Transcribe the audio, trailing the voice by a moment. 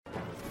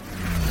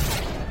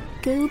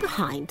Go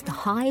behind the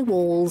high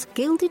walls,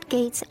 gilded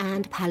gates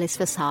and palace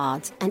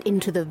facades and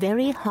into the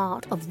very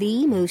heart of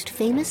the most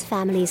famous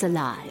families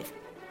alive.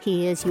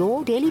 Here's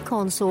your daily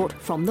consort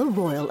from the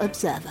Royal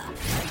Observer.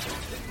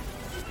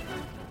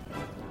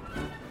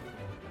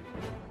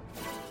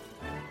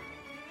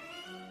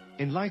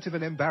 In light of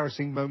an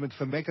embarrassing moment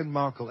for Meghan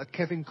Markle at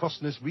Kevin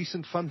Costner's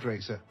recent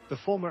fundraiser, the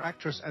former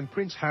actress and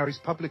Prince Harry's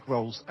public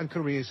roles and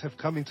careers have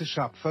come into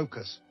sharp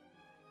focus.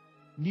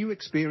 New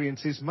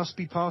experiences must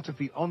be part of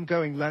the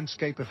ongoing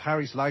landscape of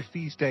Harry's life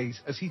these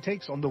days as he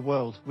takes on the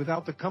world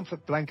without the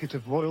comfort blanket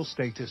of royal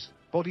status,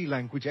 body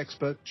language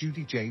expert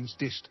Judy James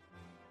dished.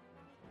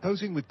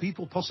 Posing with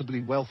people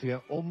possibly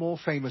wealthier or more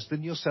famous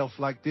than yourself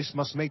like this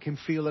must make him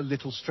feel a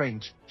little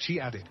strange, she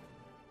added.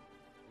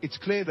 It's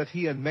clear that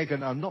he and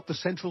Meghan are not the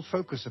central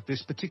focus of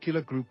this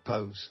particular group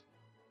pose.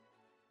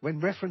 When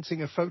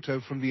referencing a photo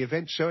from the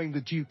event showing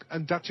the Duke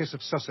and Duchess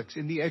of Sussex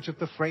in the edge of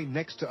the frame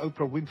next to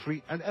Oprah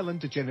Winfrey and Ellen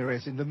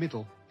DeGeneres in the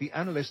middle, the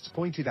analysts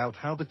pointed out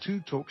how the two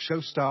talk show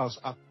stars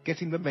are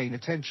getting the main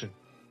attention.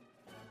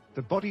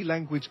 The body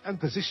language and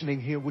positioning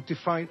here would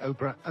define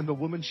Oprah and the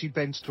woman she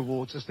bends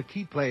towards as the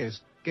key players,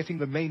 getting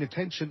the main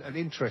attention and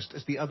interest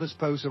as the others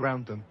pose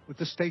around them, with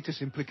the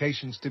status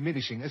implications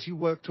diminishing as you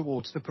work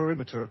towards the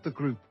perimeter of the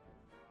group.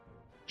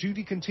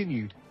 Judy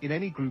continued, in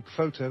any group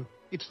photo,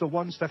 it's the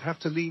ones that have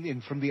to lean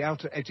in from the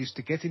outer edges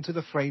to get into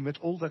the frame at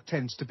all that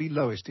tends to be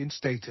lowest in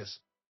status.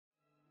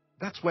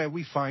 That's where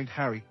we find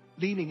Harry,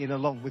 leaning in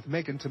along with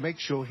Meghan to make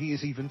sure he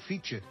is even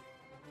featured.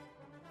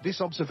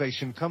 This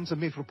observation comes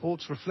amid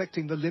reports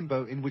reflecting the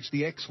limbo in which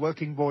the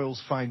ex-working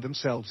royals find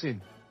themselves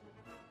in.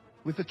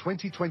 With the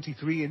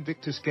 2023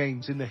 Invictus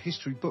Games in the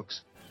history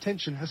books,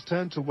 attention has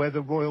turned to where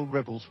the royal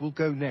rebels will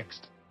go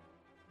next.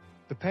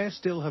 The pair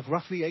still have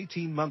roughly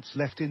 18 months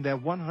left in their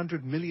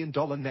 $100 million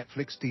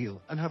Netflix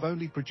deal and have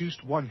only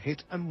produced one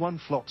hit and one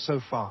flop so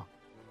far.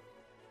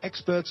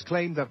 Experts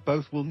claim that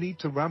both will need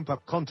to ramp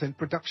up content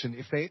production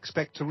if they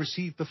expect to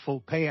receive the full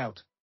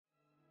payout.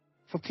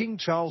 For King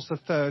Charles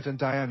III and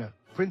Diana,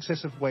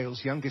 Princess of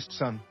Wales' youngest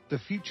son, the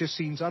future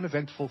seems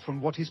uneventful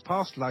from what his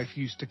past life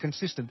used to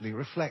consistently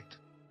reflect.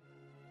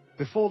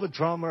 Before the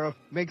drama of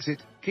Megxit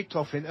kicked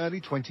off in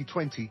early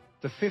 2020,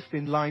 the fifth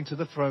in line to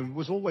the throne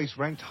was always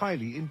ranked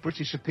highly in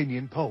British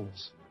opinion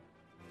polls.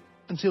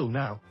 Until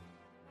now.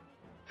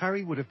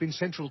 Harry would have been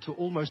central to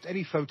almost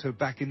any photo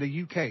back in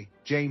the UK,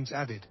 James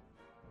added.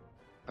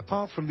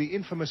 Apart from the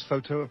infamous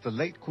photo of the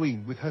late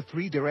Queen with her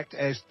three direct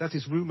heirs that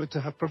is rumoured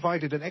to have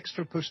provided an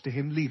extra push to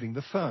him leaving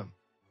the firm.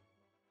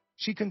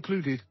 She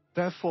concluded,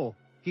 therefore,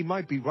 he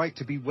might be right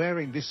to be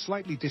wearing this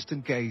slightly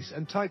distant gaze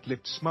and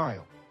tight-lipped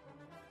smile.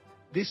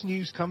 This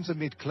news comes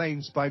amid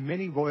claims by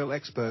many royal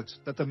experts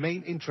that the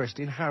main interest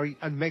in Harry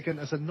and Meghan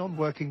as a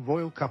non-working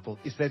royal couple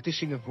is their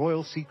dishing of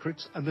royal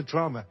secrets and the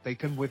drama they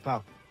can whip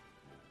up.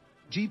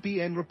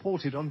 GBN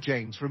reported on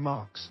James'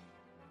 remarks.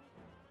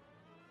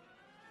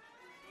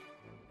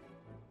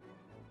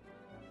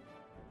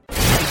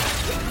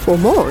 For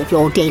more of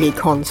your daily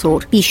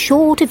consort, be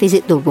sure to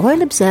visit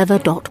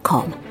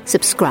theroyalobserver.com.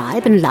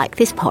 Subscribe and like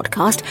this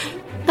podcast.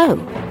 Oh,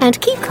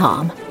 and keep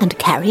calm and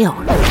carry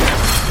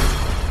on.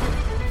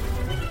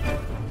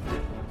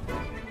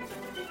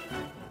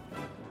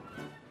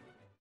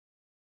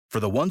 For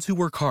the ones who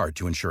work hard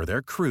to ensure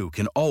their crew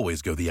can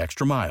always go the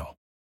extra mile,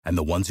 and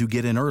the ones who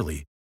get in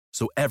early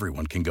so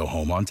everyone can go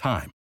home on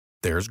time,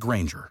 there's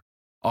Grainger,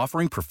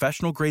 offering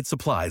professional-grade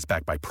supplies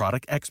backed by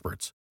product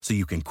experts so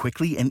you can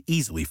quickly and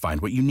easily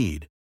find what you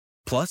need.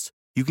 Plus,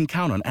 you can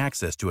count on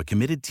access to a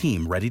committed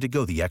team ready to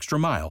go the extra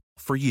mile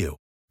for you.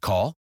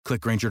 Call, click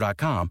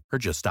Grainger.com, or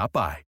just stop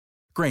by.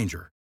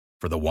 Grainger,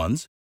 for the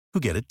ones who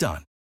get it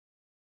done.